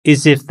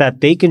is if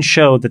that they can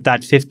show that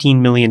that $15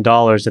 million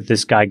that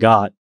this guy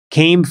got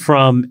came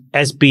from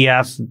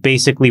SBF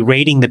basically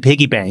raiding the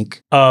piggy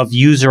bank of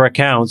user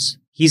accounts,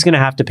 he's going to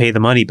have to pay the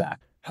money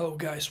back. Hello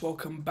guys,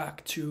 welcome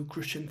back to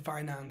Christian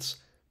Finance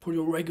for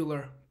your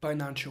regular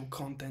financial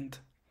content.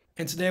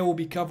 And today we'll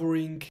be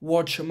covering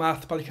what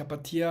Chamath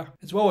Palihapitiya,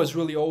 as well as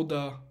really all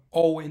the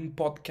all-in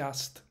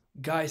podcast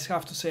guys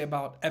have to say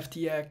about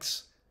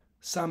FTX,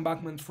 Sam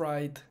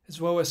Bankman-Fried,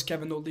 as well as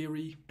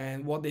Kevino'leary,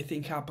 and what they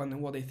think happened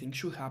and what they think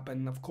should happen.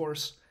 And of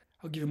course,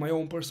 I'll give you my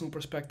own personal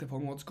perspective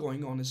on what's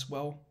going on as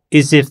well.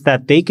 Is if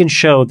that they can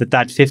show that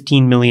that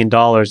 $15 million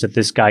that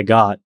this guy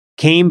got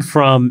came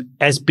from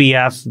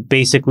SBF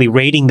basically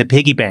raiding the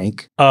piggy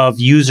bank of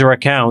user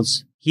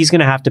accounts, he's going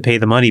to have to pay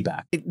the money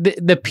back.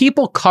 The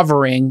people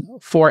covering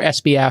for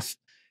SBF,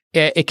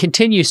 it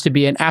continues to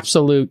be an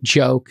absolute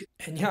joke.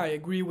 And yeah, I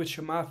agree with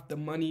Chamath, the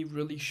money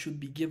really should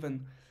be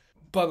given.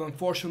 But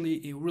unfortunately,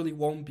 it really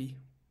won't be,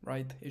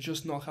 right? It's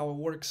just not how it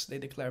works. They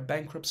declare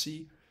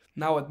bankruptcy.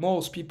 Now at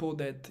most, people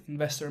that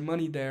invest their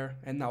money there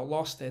and now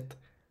lost it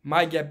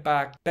might get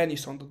back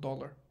pennies on the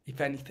dollar, if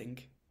anything.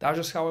 That's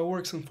just how it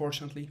works,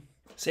 unfortunately.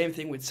 Same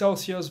thing with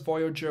Celsius,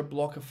 Voyager,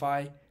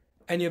 Blockify.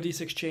 Any of these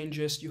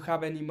exchanges, you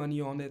have any money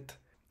on it,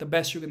 the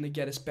best you're going to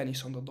get is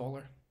pennies on the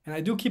dollar. And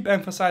I do keep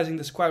emphasizing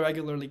this quite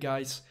regularly,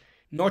 guys.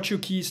 Not your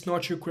keys,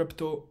 not your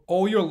crypto.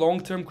 All your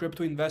long-term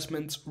crypto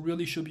investments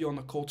really should be on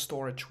a cold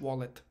storage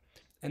wallet.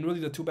 And really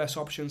the two best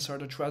options are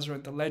the Trezor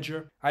and the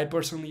Ledger. I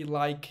personally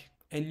like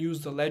and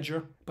use the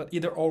Ledger, but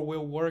either or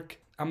will work.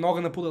 I'm not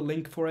going to put a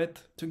link for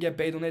it to get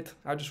paid on it.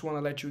 I just want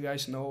to let you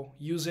guys know,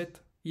 use it.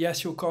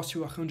 Yes, it'll cost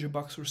you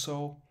 $100 or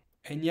so.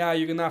 And yeah,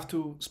 you're going to have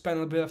to spend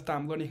a bit of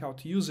time learning how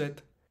to use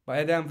it. But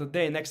at the end of the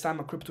day, next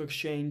time a crypto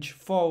exchange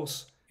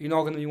falls, you're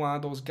not going to be one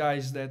of those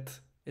guys that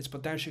is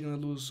potentially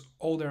going to lose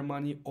all their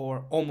money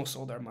or almost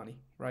all their money,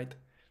 right?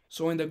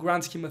 So in the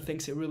grand scheme of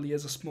things, it really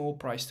is a small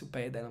price to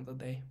pay at the end of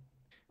the day.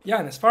 Yeah,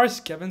 and as far as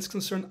Kevin's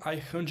concerned, I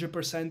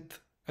 100%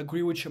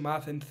 agree with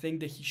Chamath and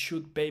think that he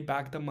should pay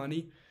back the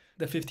money,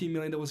 the $15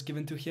 million that was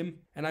given to him.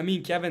 And I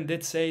mean, Kevin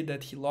did say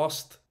that he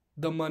lost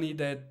the money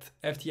that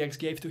FTX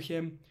gave to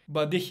him,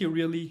 but did he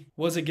really,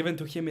 was it given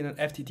to him in an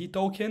FTT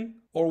token,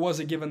 or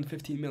was it given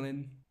 $15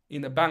 million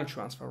in a bank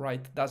transfer,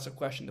 right? That's a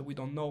question that we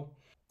don't know.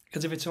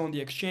 Because if it's on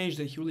the exchange,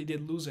 then he really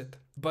did lose it.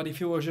 But if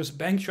it was just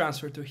bank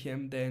transfer to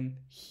him, then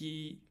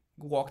he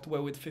walked away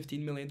with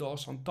 $15 million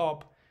on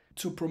top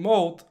to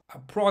promote a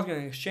product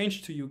and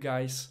exchange to you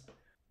guys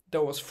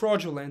that was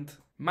fraudulent,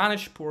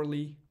 managed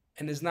poorly,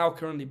 and is now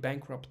currently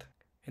bankrupt.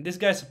 And this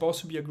guy is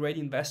supposed to be a great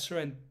investor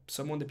and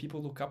someone that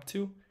people look up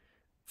to.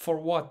 For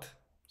what?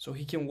 So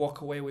he can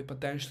walk away with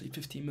potentially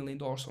 $15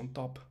 million on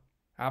top.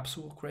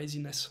 Absolute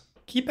craziness.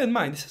 Keep in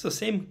mind, this is the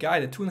same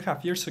guy that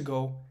 2.5 years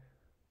ago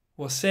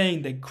was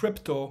saying that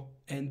crypto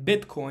and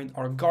Bitcoin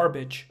are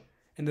garbage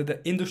and that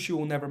the industry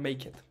will never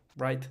make it,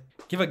 right?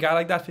 Give a guy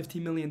like that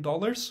 $15 million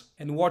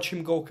and watch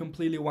him go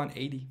completely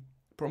 180.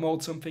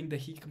 Promote something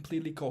that he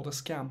completely called a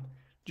scam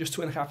just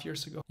 2.5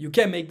 years ago. You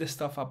can't make this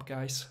stuff up,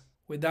 guys.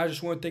 With that, I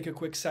just want to take a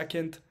quick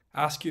second,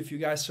 ask you if you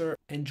guys are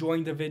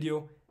enjoying the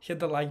video, hit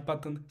the like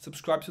button,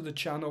 subscribe to the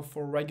channel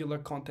for regular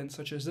content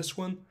such as this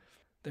one.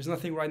 There's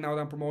nothing right now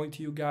that I'm promoting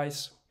to you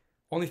guys.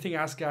 Only thing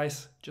I ask,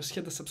 guys, just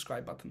hit the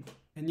subscribe button.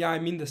 And yeah, I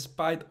mean,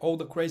 despite all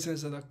the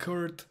craziness that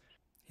occurred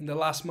in the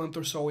last month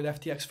or so with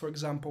FTX, for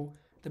example,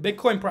 the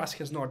Bitcoin price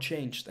has not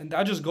changed. And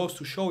that just goes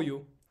to show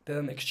you that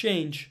an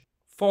exchange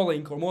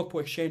falling or multiple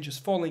exchanges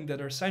falling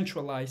that are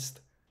centralized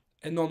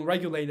and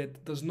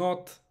non-regulated does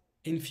not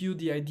infuse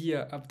the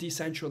idea of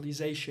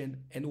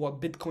decentralization and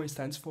what Bitcoin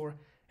stands for,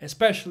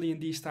 especially in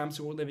these times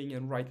that we're living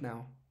in right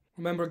now.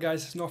 Remember,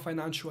 guys, it's not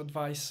financial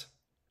advice.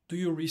 Do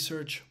your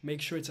research,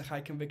 make sure it's a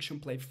high conviction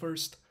play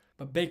first.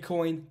 But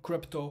Bitcoin,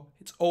 crypto,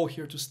 it's all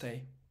here to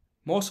stay.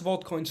 Most of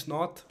altcoins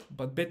not,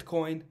 but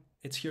Bitcoin,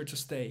 it's here to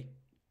stay.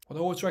 What I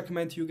always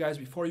recommend to you guys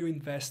before you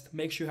invest,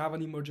 make sure you have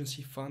an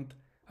emergency fund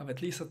of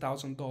at least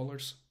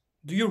 $1,000.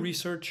 Do your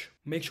research,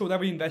 make sure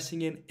whatever you're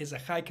investing in is a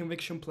high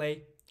conviction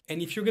play.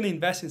 And if you're going to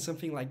invest in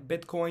something like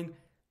Bitcoin,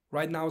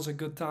 right now is a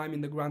good time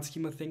in the grand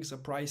scheme of things. The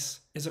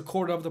price is a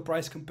quarter of the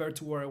price compared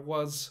to where it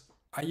was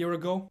a year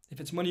ago. If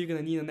it's money you're going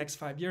to need in the next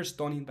 5 years,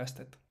 don't invest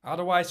it.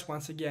 Otherwise,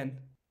 once again,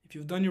 if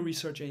you've done your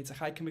research and it's a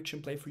high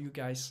conviction play for you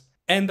guys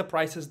and the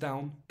price is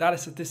down, that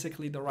is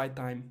statistically the right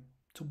time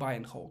to buy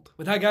and hold.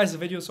 With that, guys, the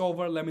video is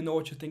over. Let me know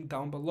what you think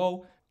down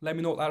below. Let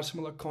me know what other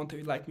similar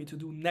content you'd like me to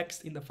do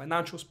next in the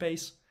financial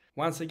space.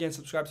 Once again,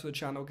 subscribe to the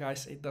channel,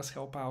 guys. It does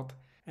help out.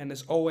 And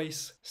as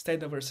always, stay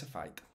diversified.